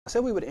I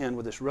said we would end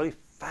with this really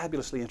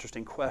fabulously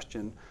interesting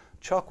question.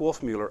 Chuck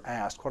Wolfmueller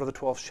asked, what are the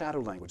 12 shadow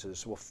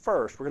languages? Well,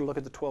 first, we're going to look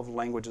at the 12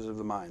 languages of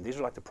the mind. These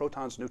are like the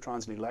protons,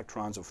 neutrons, and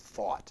electrons of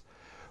thought.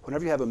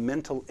 Whenever you have a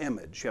mental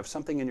image, you have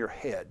something in your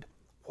head,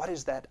 what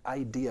is that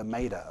idea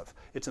made of?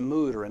 It's a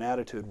mood or an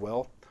attitude.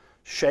 Well,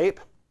 shape,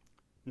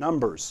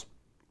 numbers,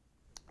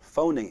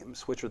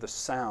 phonemes, which are the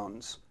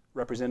sounds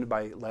represented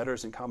by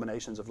letters and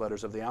combinations of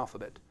letters of the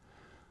alphabet.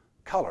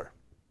 Color.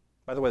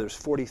 By the way, there's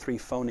 43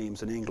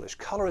 phonemes in English.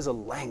 Color is a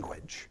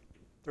language.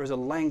 There is a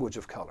language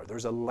of color.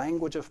 There's a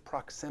language of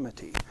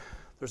proximity.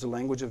 There's a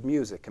language of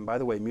music. And by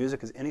the way,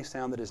 music is any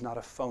sound that is not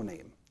a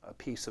phoneme, a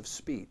piece of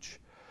speech.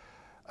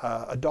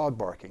 A dog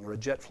barking or a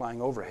jet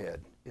flying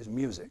overhead is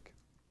music.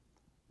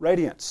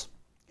 Radiance,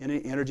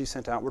 any energy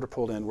sent outward or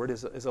pulled inward,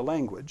 is a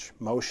language.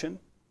 Motion,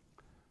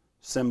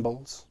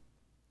 symbols,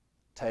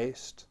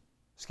 taste,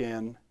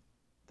 skin,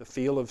 the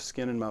feel of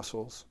skin and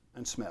muscles,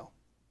 and smell.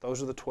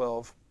 Those are the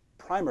 12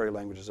 primary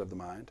languages of the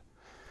mind.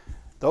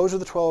 Those are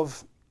the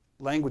 12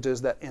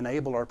 languages that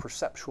enable our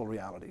perceptual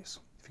realities.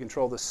 If you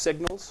control the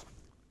signals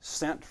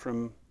sent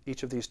from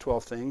each of these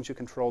 12 things, you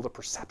control the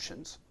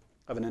perceptions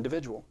of an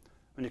individual.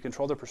 When you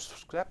control their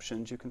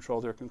perceptions, you control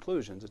their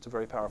conclusions. It's a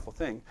very powerful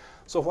thing.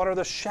 So what are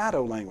the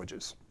shadow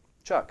languages?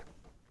 Chuck,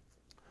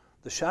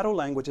 the shadow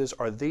languages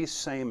are these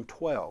same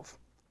 12,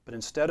 but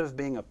instead of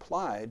being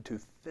applied to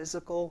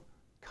physical,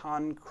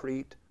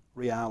 concrete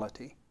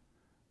reality,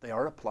 they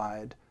are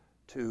applied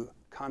to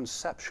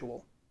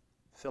conceptual,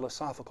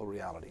 philosophical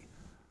reality,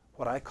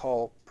 what I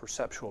call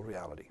perceptual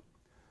reality.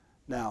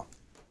 Now,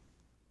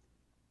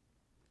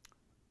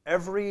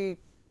 every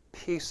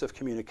piece of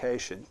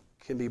communication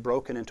can be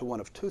broken into one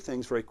of two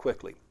things very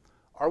quickly.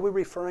 Are we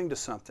referring to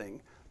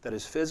something that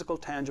is physical,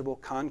 tangible,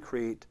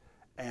 concrete,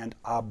 and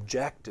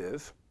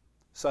objective,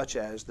 such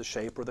as the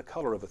shape or the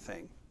color of a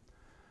thing?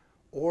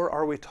 Or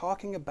are we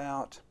talking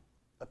about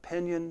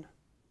opinion,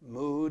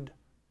 mood,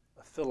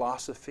 a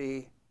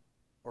philosophy,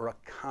 or a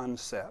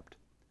concept?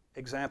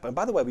 Example, and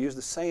by the way, we use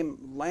the same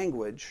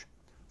language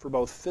for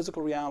both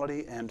physical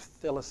reality and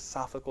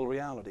philosophical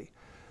reality.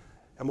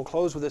 And we'll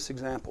close with this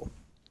example.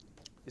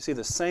 You see,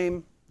 the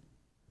same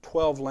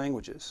 12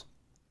 languages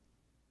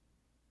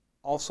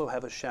also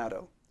have a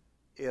shadow.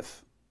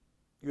 If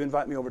you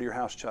invite me over to your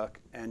house, Chuck,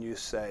 and you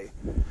say,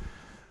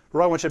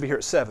 Roy, I want you to be here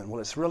at 7. Well,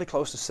 it's really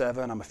close to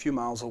 7. I'm a few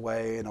miles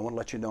away, and I want to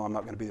let you know I'm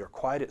not going to be there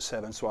quite at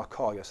 7, so I'll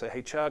call you. I say,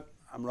 hey, Chuck,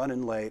 I'm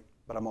running late,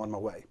 but I'm on my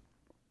way.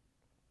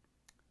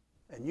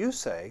 And you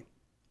say,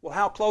 well,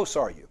 how close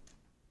are you?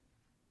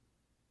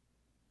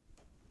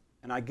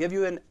 And I give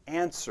you an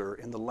answer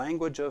in the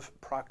language of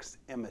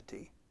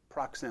proximity.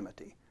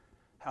 Proximity.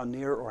 How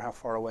near or how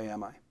far away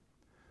am I?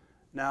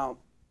 Now,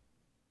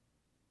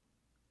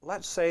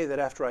 let's say that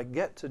after I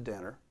get to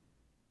dinner,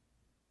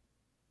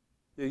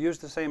 you use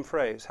the same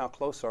phrase, how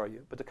close are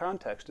you? But the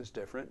context is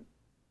different.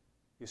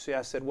 You see,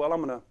 I said, well,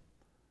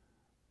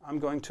 I'm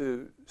going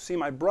to see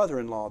my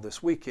brother-in-law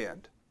this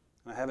weekend.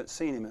 I haven't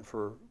seen him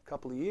for a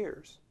couple of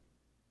years.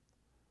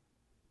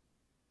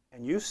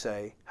 And you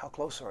say, how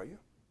close are you?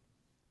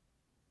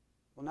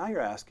 Well, now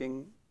you're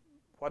asking,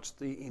 what's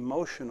the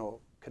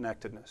emotional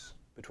connectedness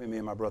between me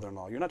and my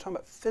brother-in-law? You're not talking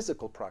about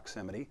physical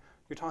proximity.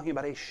 You're talking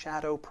about a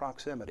shadow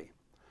proximity.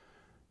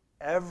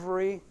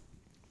 Every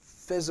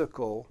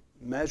physical,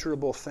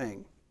 measurable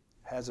thing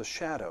has a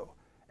shadow.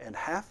 And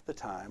half the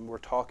time we're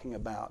talking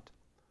about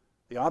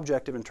the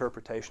objective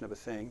interpretation of a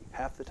thing.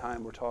 Half the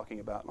time we're talking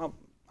about, well,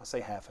 I'll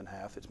say half and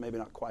half. It's maybe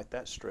not quite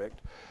that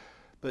strict.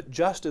 But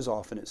just as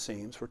often, it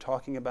seems, we're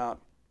talking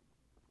about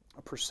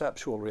a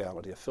perceptual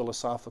reality, a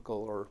philosophical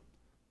or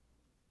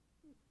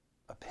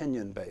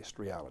opinion-based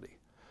reality.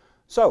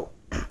 So,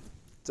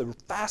 it's a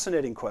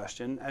fascinating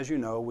question. As you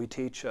know, we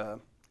teach a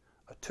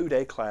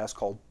 2-day class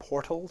called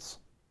Portals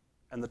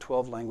and the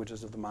 12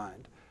 Languages of the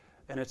Mind.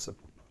 And it's a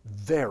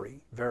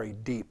very, very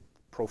deep,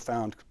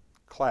 profound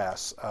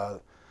class.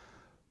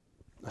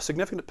 A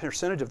significant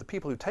percentage of the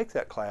people who take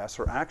that class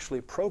are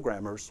actually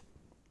programmers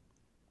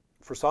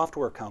for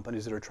software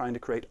companies that are trying to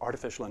create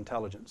artificial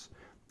intelligence.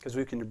 Because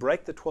we can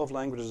break the 12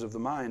 languages of the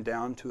mind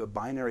down to a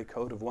binary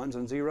code of ones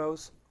and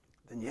zeros,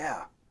 then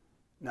yeah,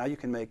 now you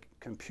can make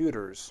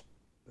computers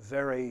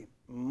very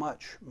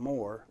much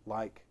more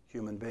like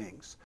human beings.